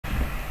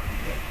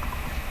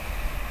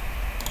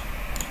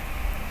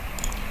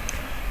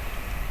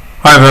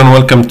Hi everyone,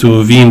 welcome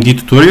to VMD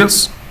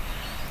tutorials.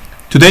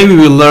 Today we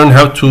will learn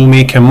how to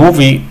make a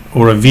movie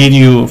or a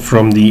video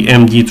from the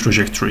MD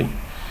trajectory.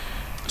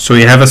 So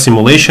you have a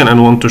simulation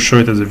and want to show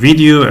it as a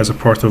video, as a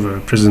part of a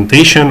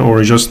presentation,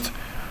 or just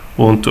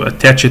want to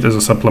attach it as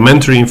a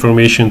supplementary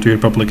information to your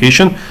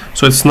publication.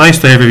 So it's nice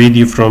to have a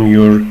video from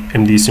your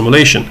MD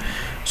simulation.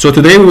 So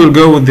today we will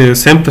go with the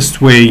simplest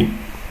way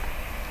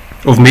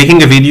of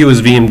making a video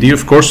with VMD.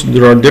 Of course,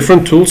 there are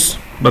different tools,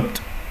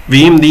 but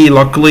VMD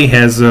luckily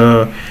has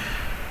a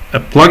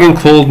plugin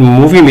called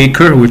Movie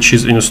Maker, which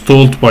is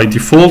installed by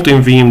default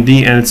in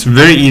VMD, and it's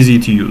very easy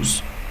to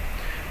use.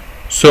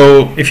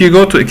 So if you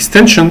go to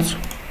extensions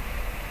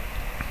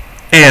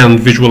and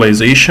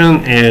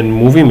visualization and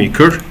Movie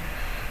Maker,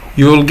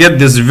 you will get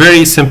this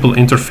very simple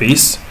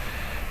interface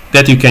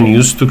that you can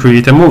use to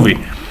create a movie.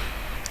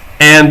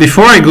 And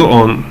before I go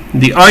on,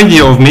 the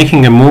idea of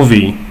making a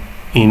movie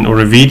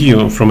or a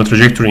video from a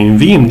trajectory in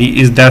VMD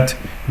is that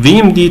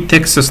VMD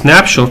takes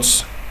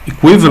snapshots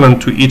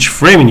equivalent to each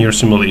frame in your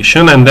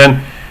simulation and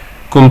then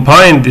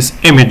combine these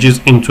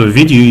images into a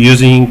video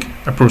using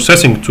a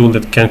processing tool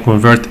that can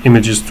convert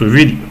images to a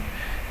video.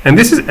 And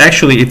this is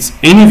actually, it's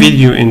any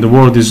video in the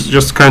world is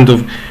just kind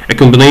of a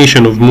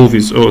combination of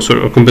movies, or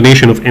sorry, a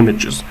combination of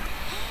images.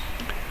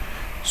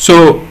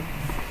 So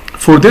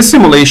for this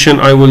simulation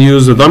I will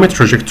use a dummy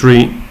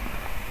trajectory,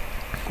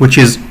 which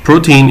is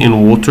protein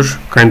in water,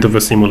 kind of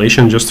a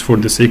simulation just for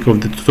the sake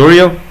of the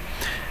tutorial.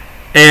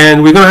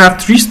 And we're going to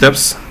have three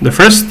steps. The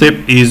first step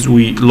is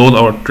we load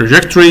our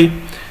trajectory.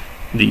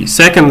 The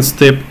second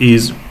step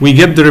is we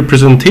get the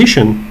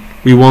representation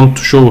we want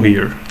to show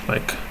here,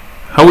 like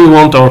how we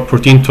want our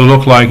protein to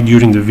look like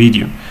during the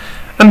video.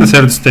 And the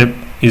third step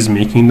is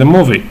making the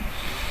movie.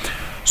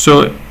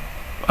 So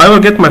I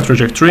will get my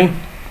trajectory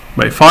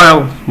by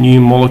file,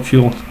 new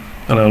molecule,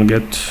 and I'll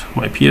get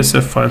my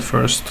PSF file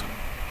first.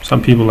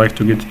 Some people like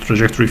to get the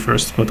trajectory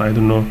first, but I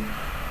don't know.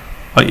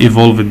 I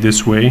evolve it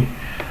this way.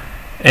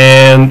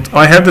 And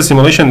I have the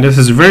simulation. This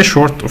is very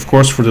short, of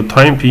course, for the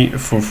time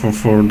for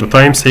the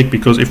time's sake,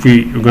 because if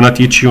we're gonna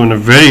teach you on a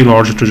very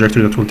large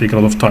trajectory, that will take a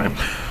lot of time.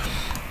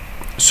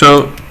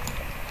 So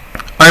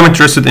I'm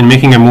interested in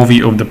making a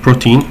movie of the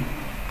protein,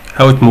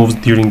 how it moves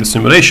during the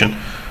simulation.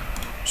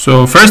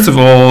 So first of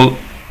all,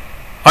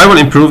 I will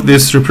improve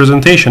this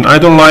representation. I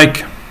don't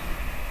like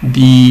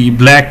the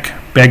black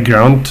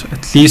background,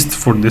 at least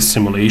for this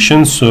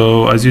simulation.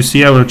 So as you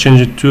see, I will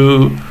change it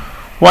to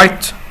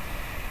white.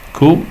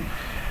 Cool.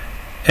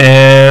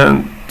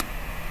 And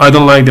I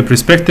don't like the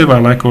perspective, I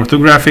like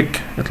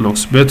orthographic, it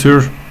looks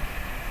better.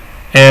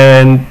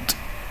 And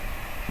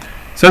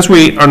since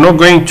we are not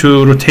going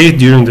to rotate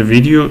during the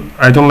video,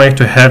 I don't like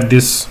to have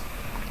this,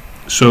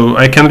 so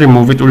I can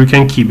remove it, or you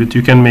can keep it.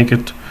 You can make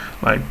it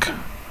like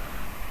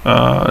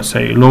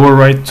say lower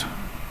right.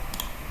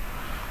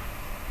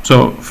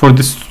 So for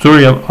this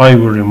tutorial I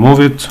will remove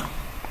it.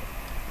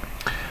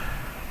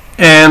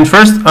 And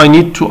first I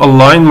need to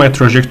align my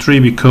trajectory,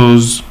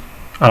 because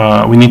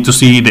we need to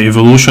see the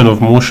evolution of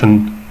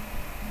motion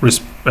with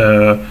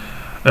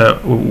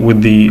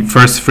the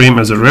first frame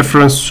as a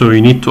reference, so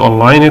you need to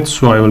align it.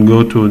 So I will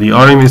go to the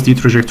RMSD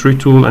trajectory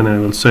tool and I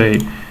will say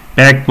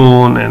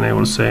backbone and I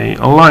will say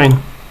align,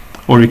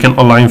 or you can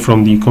align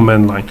from the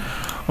command line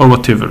or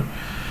whatever.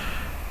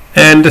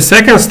 And the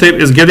second step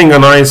is getting a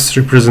nice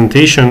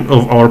representation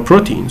of our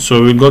protein.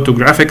 So we go to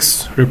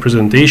graphics,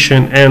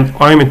 representation, and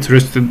I'm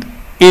interested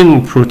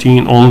in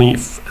protein only,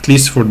 at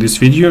least for this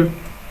video.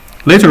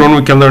 Later on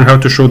we can learn how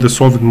to show the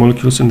solved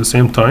molecules in the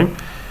same time,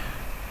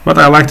 but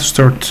I like to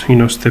start,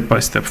 step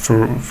by step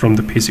from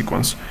the basic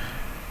ones.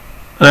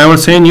 And I will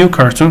say new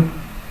cartoon.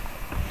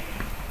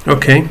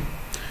 Okay,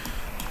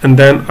 and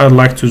then I'd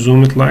like to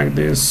zoom it like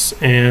this,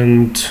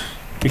 and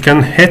you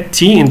can hit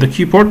T in the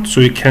keyboard,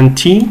 so you can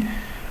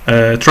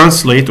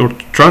translate or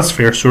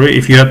transfer, sorry.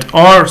 If you hit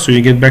R, so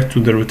you get back to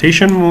the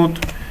rotation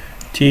mode.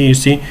 T, you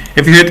see.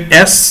 If you hit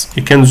S,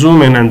 you can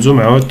zoom in and zoom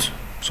out,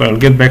 so I'll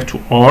get back to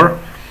R.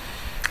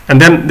 And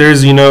then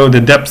there's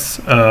the depth,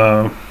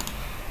 so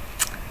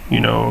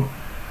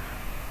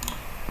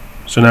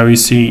now we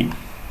see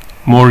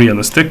more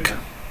realistic.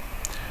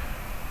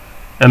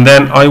 And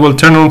then I will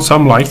turn on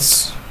some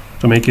lights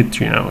to make it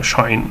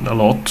shine a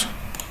lot.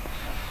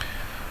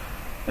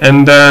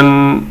 And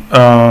then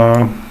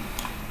I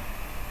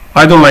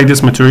don't like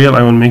this material,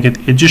 I will make it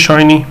edgy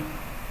shiny,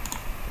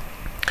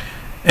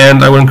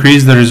 and I will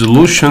increase the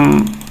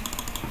resolution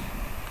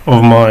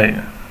of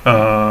my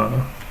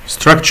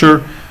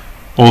structure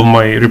of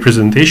my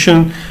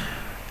representation.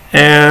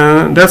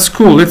 And that's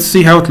cool. Let's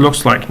see how it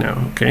looks like now.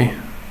 Okay,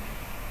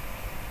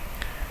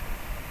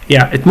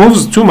 yeah, it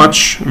moves too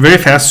much very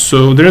fast,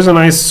 so there is a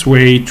nice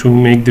way to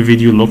make the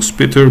video looks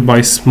better by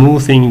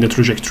smoothing the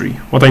trajectory.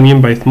 What I mean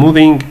by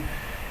smoothing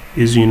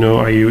is, you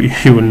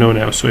will know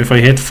now. So if I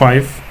hit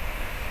 5,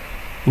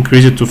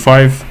 increase it to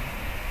 5,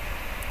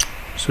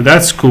 so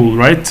that's cool,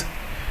 right?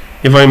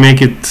 If I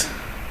make it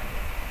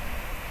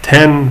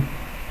 10,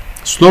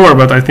 slower,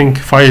 but I think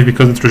 5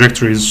 because the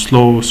trajectory is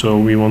slow, so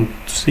we want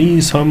to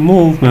see some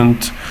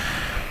movement.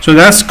 So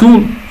that's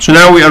cool. So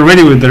now we are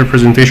ready with the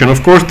representation.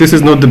 Of course, this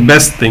is not the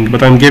best thing,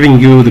 but I'm giving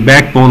you the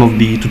backbone of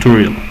the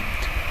tutorial.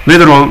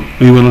 Later on,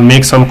 we will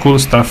make some cool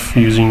stuff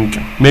using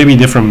maybe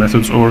different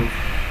methods or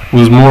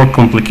with more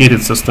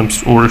complicated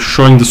systems, or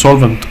showing the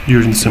solvent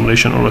during the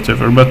simulation or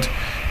whatever. But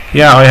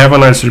yeah, I have a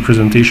nice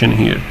representation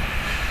here.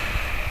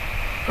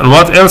 And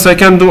what else I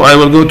can do? I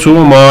will go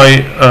to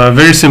my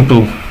very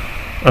simple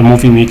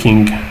movie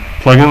making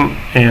plugin,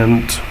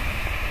 and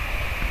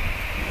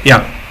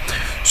yeah.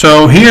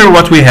 So here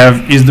what we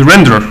have is the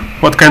renderer.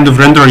 What kind of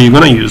renderer are you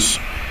gonna use?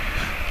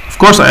 Of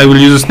course, I will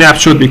use a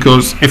snapshot,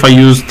 because if I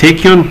use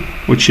Takeon,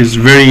 which is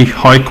very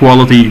high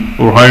quality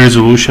or high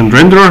resolution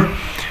renderer,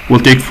 will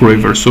take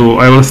forever. So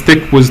I will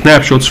stick with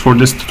snapshots for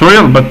this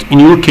tutorial, but in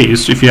your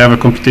case, if you have a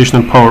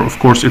computational power, of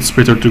course it's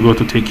better to go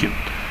to Takeon.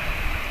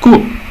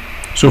 Cool.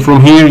 So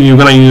from here you're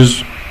gonna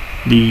use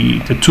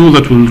the tool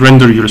that will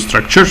render your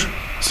structure,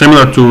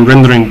 similar to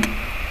rendering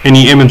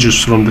any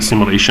images from the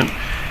simulation.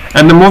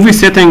 And the movie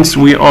settings,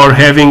 we are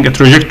having a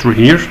trajectory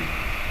here,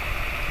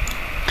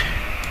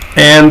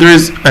 and there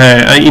is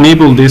I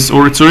enable this,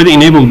 or it's already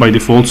enabled by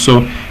default.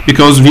 So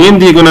because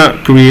VMD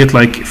gonna create,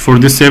 like, for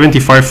this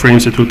 75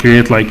 frames, it will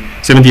create like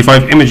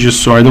 75 images,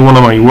 so I don't want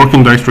my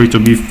working directory to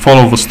be full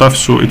of the stuff,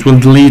 so it will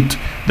delete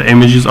the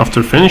images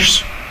after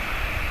finish.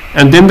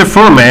 And then the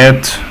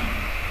format,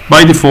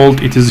 by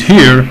default it is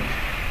here,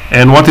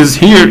 and what is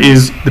here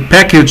is the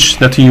package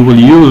that you will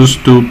use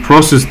to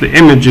process the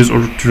images,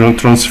 or to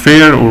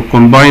transfer or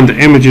combine the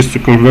images to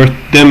convert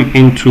them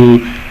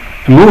into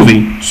a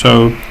movie.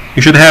 So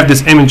you should have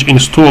this image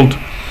installed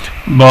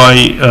by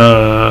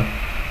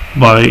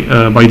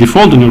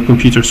default on your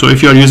computer. So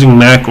if you are using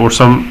Mac or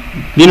some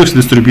Linux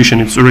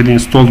distribution, it's already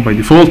installed by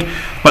default,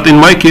 but in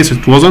my case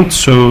it wasn't.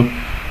 So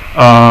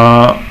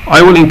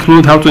I will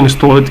include how to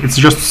install it. It's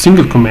just a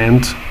single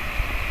command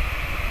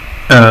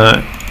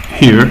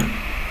here.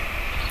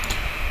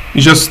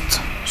 You just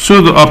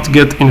sudo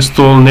apt-get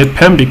install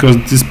netpem, because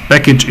this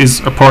package is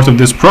a part of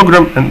this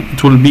program and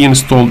it will be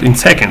installed in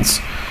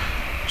seconds.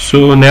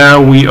 So now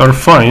we are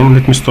fine.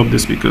 Let me stop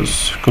this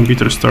because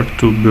computers start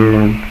to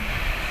burn.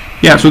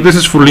 Yeah, so this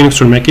is for Linux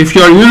or Mac. If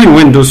you are using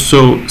Windows,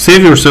 so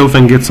save yourself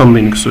and get some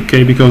Linux,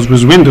 okay? Because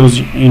with Windows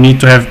you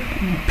need to have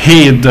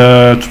paid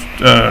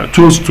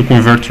tools to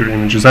convert your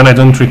images, and I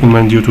don't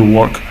recommend you to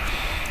work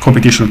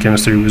computational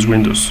chemistry with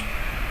Windows.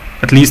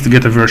 At least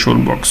get a virtual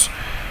box.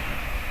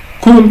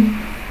 Cool.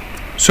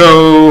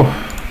 So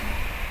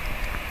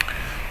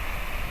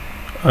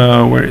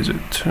where is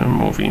it?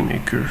 Movie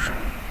maker.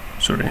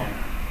 Sorry,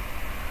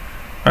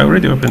 I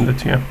already opened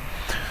it. Yeah.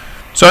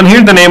 So and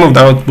here the name of the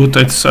output,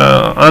 it's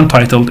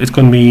untitled. It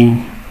can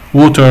be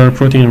water,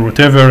 protein, or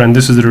whatever. And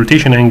this is the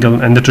rotation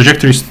angle and the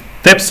trajectory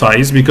step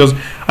size, because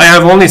I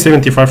have only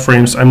 75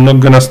 frames. I'm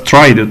not gonna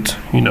stride it,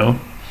 you know.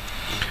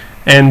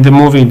 And the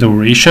movie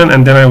duration,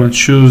 and then I will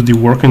choose the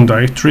working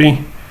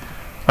directory.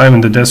 I'm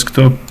in the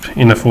desktop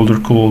in a folder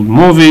called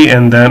movie,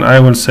 and then I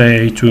will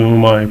say to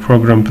my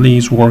program,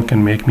 please work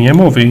and make me a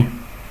movie.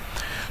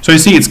 So you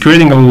see it's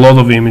creating a lot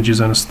of images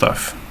and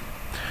stuff.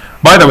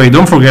 By the way,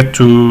 don't forget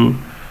to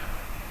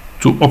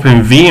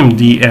open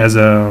VMD as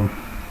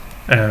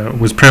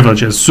with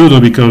privilege as sudo,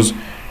 because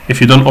if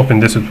you don't open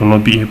this, it will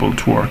not be able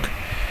to work.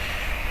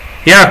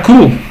 Yeah,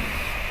 cool.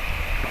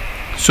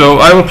 So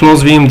I will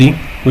close VMD.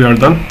 We are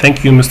done.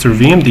 Thank you, Mr.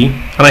 VMD.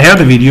 And I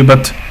had a video,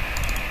 but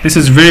this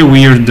is very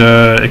weird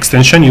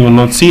extension. You will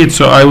not see it.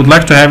 So I would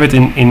like to have it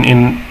in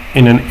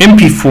an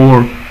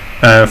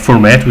MP4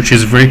 format, which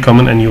is very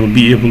common, and you will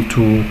be able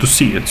to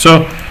see it.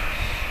 So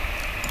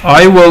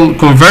I will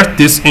convert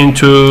this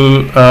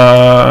into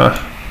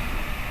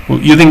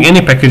using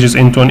any packages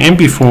into an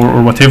MP4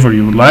 or whatever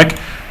you would like.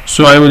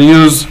 So I will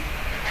use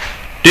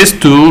this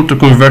tool to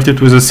convert it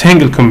with a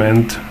single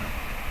command.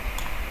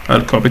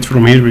 I'll copy it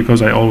from here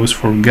because I always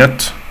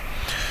forget.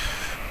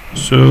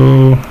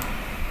 So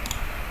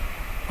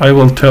I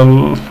will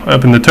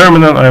open the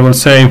terminal. I will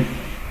say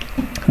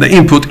the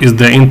input is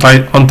the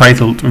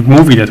untitled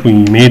movie that we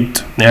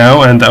made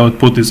now, and the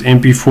output is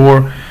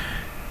MP4.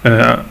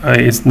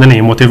 Is the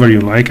name, whatever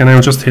you like, and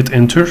I'll just hit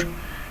enter.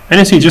 And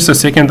you see, just a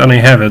second, and I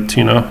have it,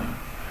 you know.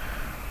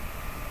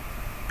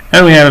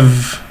 And we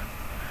have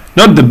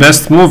not the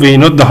best movie,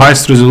 not the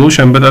highest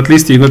resolution, but at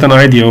least you got an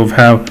idea of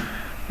how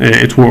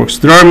it works.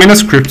 There are many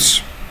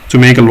scripts to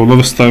make a lot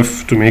of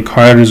stuff, to make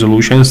higher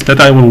resolutions, that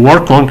I will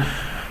work on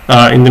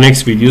in the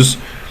next videos.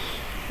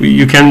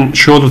 You can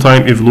show the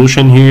time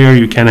evolution here,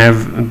 you can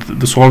have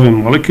the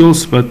solving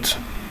molecules, but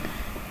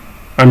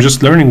I'm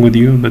just learning with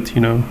you. But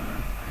you know,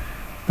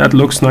 that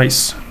looks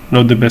nice,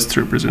 not the best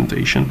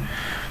representation.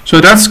 So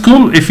that's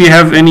cool. If you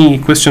have any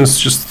questions,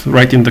 just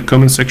write in the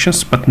comment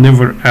sections, but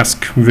never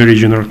ask very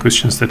general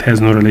questions that has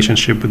no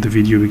relationship with the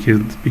video,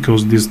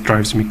 because this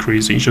drives me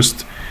crazy.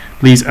 Just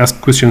please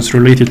ask questions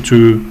related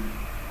to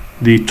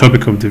the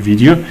topic of the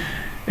video.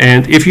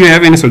 And if you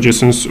have any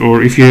suggestions,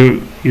 or if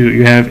you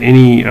have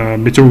any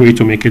better way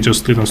to make it,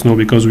 just let us know,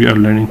 because we are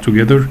learning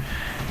together.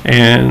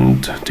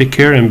 And take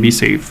care and be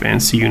safe,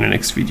 and see you in the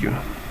next video.